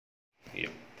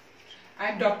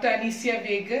I'm Dr. Anicia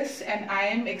Vegas, and I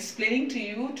am explaining to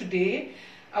you today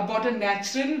about a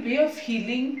natural way of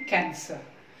healing cancer.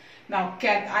 Now,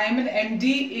 I am an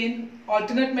MD in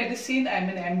alternate medicine, I am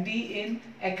an MD in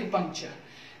acupuncture.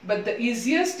 But the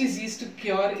easiest disease to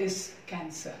cure is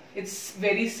cancer. It's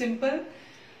very simple.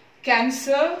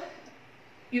 Cancer,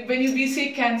 when we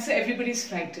say cancer, everybody is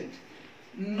frightened.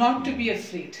 Not to be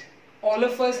afraid. All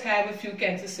of us have a few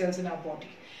cancer cells in our body.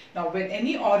 Now, when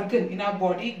any organ in our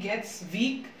body gets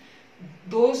weak,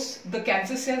 the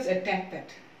cancer cells attack that.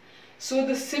 So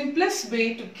the simplest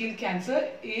way to kill cancer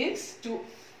is to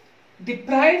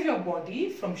deprive your body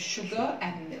from sugar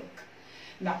and milk.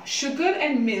 Now, sugar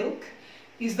and milk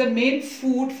is the main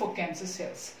food for cancer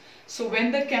cells. So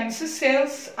when the cancer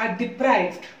cells are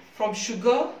deprived from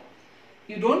sugar,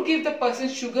 you don't give the person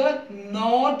sugar,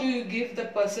 nor do you give the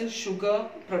person sugar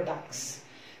products.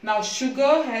 Now,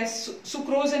 sugar has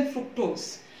sucrose and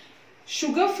fructose.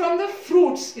 Sugar from the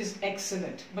fruits is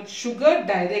excellent, but sugar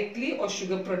directly or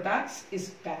sugar products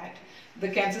is bad. The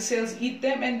cancer cells eat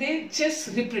them and they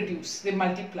just reproduce, they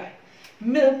multiply.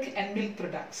 Milk and milk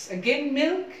products. Again,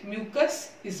 milk,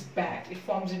 mucus is bad. It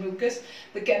forms mucus.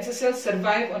 The cancer cells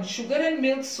survive on sugar and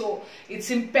milk, so it's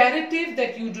imperative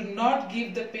that you do not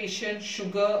give the patient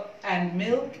sugar and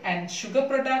milk and sugar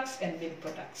products and milk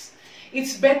products.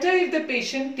 It's better if the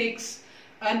patient takes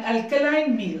an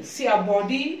alkaline meal. See, our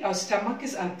body, our stomach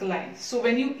is alkaline. So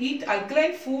when you eat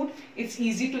alkaline food, it's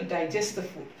easy to digest the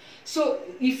food. So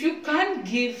if you can't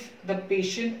give the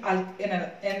patient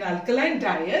an alkaline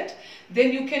diet,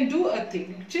 then you can do a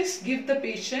thing. You just give the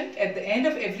patient at the end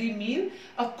of every meal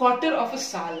a quarter of a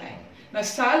sour lime. Now,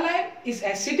 sour lime is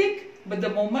acidic, but the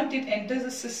moment it enters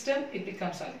the system, it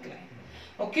becomes alkaline.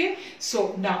 Okay,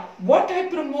 so now what I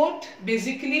promote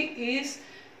basically is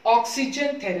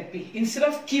oxygen therapy instead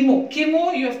of chemo.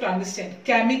 Chemo, you have to understand,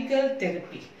 chemical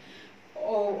therapy.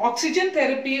 Oxygen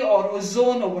therapy or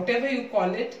ozone or whatever you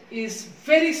call it is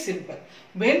very simple.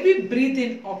 When we breathe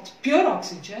in pure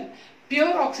oxygen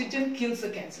kills the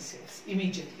cancer cells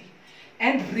immediately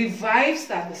and revives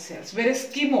the other cells. Whereas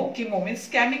chemo means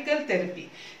chemical therapy.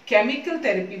 Chemical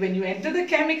therapy, when you enter the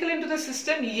chemical into the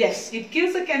system, yes, it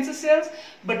kills the cancer cells,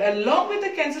 but along with the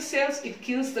cancer cells, it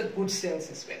kills the good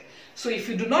cells as well. So if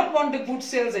you do not want the good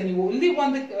cells and you only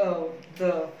want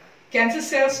the cancer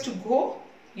cells to go,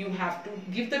 you have to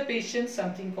give the patient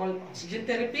something called oxygen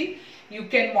therapy. You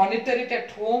can monitor it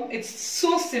at home. It's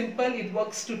so simple. It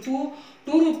works to 2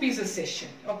 rupees a session.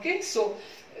 Okay, so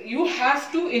you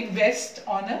have to invest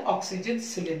on an oxygen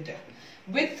cylinder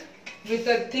with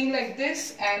a thing like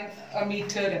this and a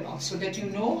meter and all, so that you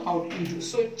know how to do.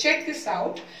 So check this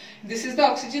out. This is the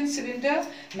oxygen cylinder.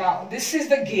 Now this is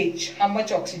the gauge, how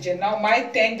much oxygen. Now my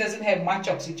tank doesn't have much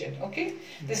oxygen, okay.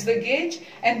 This is the gauge,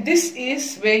 and this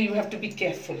is where you have to be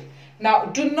careful. Now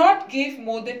do not give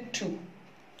more than 2.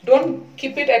 Don't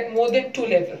keep it at more than 2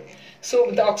 level. So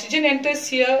the oxygen enters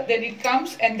here, then it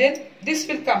comes, and then this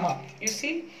will come up. You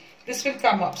see, this will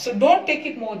come up. So don't take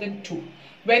it more than 2.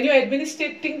 When you're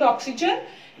administrating the oxygen,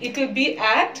 it will be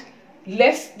at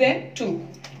less than 2.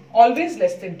 Always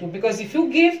less than 2. Because if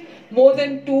you give more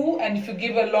than 2 and if you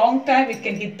give a long time, it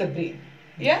can hit the brain.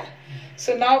 Yeah?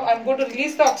 So now I'm going to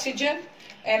release the oxygen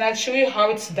and I'll show you how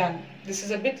it's done. This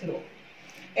is a bit low.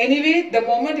 Anyway, the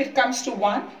moment it comes to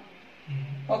 1,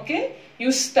 okay,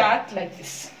 you start like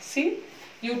this. See?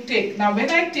 You take. Now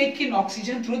when I take in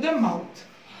oxygen through the mouth,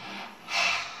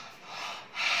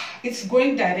 it's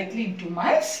going directly into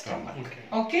my stomach.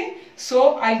 Okay,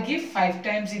 so I'll give 5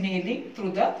 times inhaling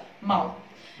through the mouth.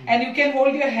 And you can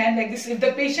hold your hand like this. If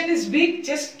the patient is weak,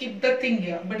 just keep the thing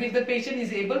here. But if the patient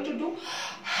is able to do,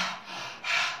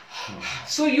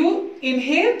 so you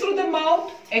inhale through the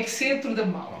mouth, exhale through the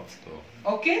mouth.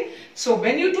 Okay, so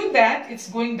when you do that, it's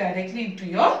going directly into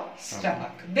your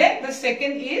stomach. Then the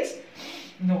second is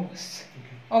nose.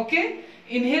 Okay,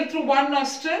 inhale through one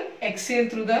nostril, exhale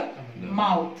through the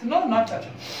mouth. No, not other.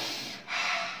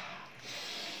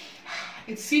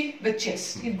 It's, see, the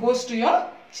chest. It goes to your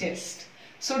chest.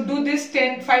 So do this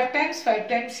 5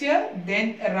 times here,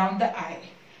 then around the eye.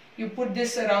 You put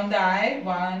this around the eye.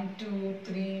 1, 2,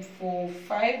 3, 4,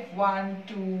 5. 1,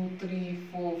 2, 3,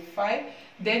 4, 5.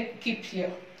 Then keep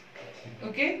here.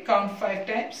 Okay, count 5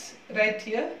 times. Right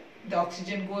here, the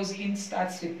oxygen goes in,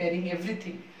 starts repairing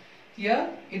everything. Here,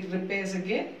 it repairs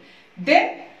again.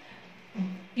 Then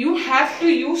you have to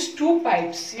use 2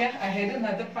 pipes. Yeah, I had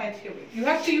another pipe here. You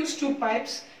have to use 2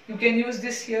 pipes. You can use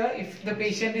this here if the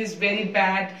patient is very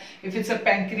bad. If it's a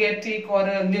pancreatic or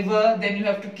a liver, then you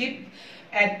have to keep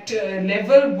at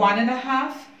level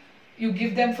 1.5. You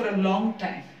give them for a long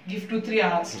time. Give 2-3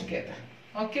 hours together.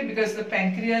 Okay, because the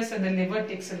pancreas and the liver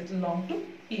takes a little long to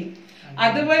heal.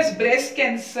 Otherwise, breast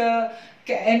cancer,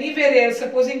 anywhere else,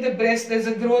 supposing the breast, there's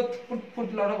a growth,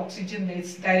 put a lot of oxygen there,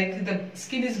 it's directly, the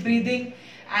skin is breathing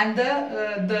and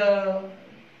the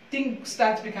thing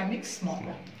starts becoming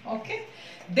smaller. Okay,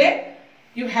 then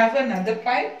you have another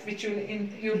pipe which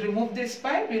you'll remove this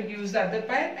pipe, you'll use the other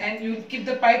pipe and you'll keep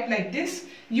the pipe like this.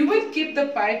 You will keep the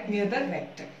pipe near the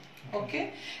rectum.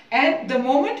 Okay, and the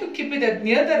moment you keep it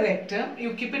near the rectum,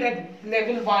 you keep it at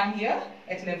level 1 here,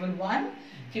 at level 1,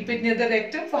 keep it near the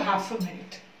rectum for half a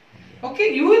minute.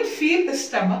 Okay, you will feel the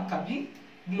stomach coming,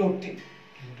 bloating.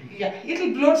 Yeah, it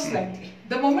will bloat slightly.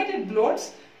 The moment it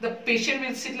bloats, the patient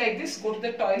will sit like this, go to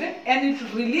the toilet and it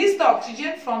will release the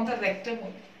oxygen from the rectum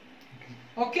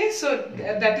only. Okay, so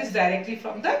that is directly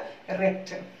from the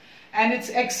rectum. And it's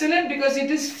excellent because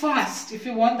it is fast. If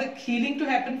you want the healing to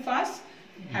happen fast,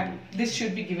 this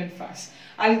should be given fast.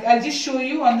 I'll just show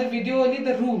you on the video only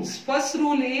the rules. First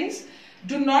rule is,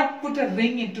 do not put a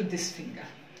ring into this finger.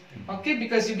 Okay,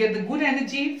 because you get the good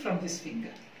energy from this finger,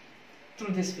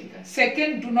 through this finger.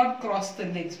 Second, do not cross the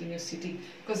legs when you're sitting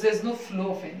because there's no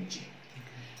flow of energy.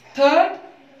 Third,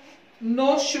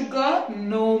 no sugar,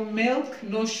 no milk,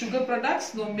 no sugar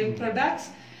products, no milk products.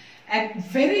 And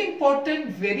very important,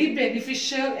 very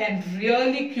beneficial and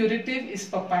really curative is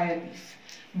papaya leaf.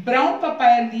 Brown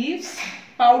papaya leaves,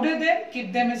 powder them,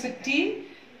 keep them as a tea.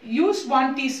 Use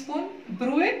 1 teaspoon,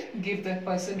 brew it, give the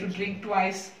person to drink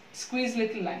twice, squeeze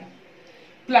little lime.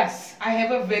 Plus, I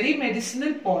have a very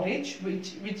medicinal porridge,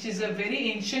 which is a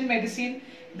very ancient medicine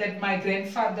that my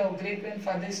grandfather or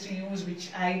great-grandfather used to use, which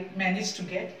I managed to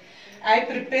get. I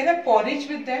prepare a porridge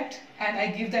with that and I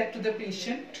give that to the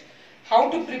patient. How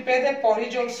to prepare that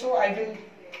porridge also, I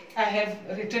have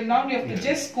written down. You have to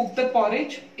just cook the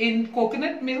porridge in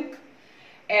coconut milk,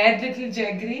 add little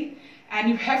jaggery, and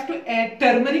you have to add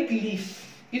turmeric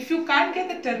leaf. If you can't get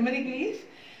the turmeric leaf,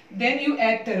 then you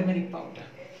add turmeric powder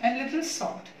and little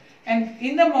salt. And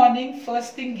in the morning,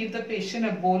 first thing, give the patient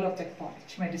a bowl of that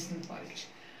porridge, medicinal porridge.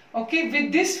 Okay,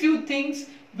 with these few things,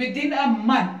 within a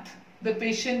month, the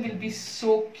patient will be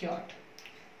so cured.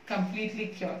 Completely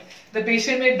cured. The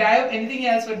patient may die of anything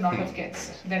else but not of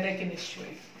cancer. That I can assure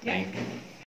you. Yeah. Thank you.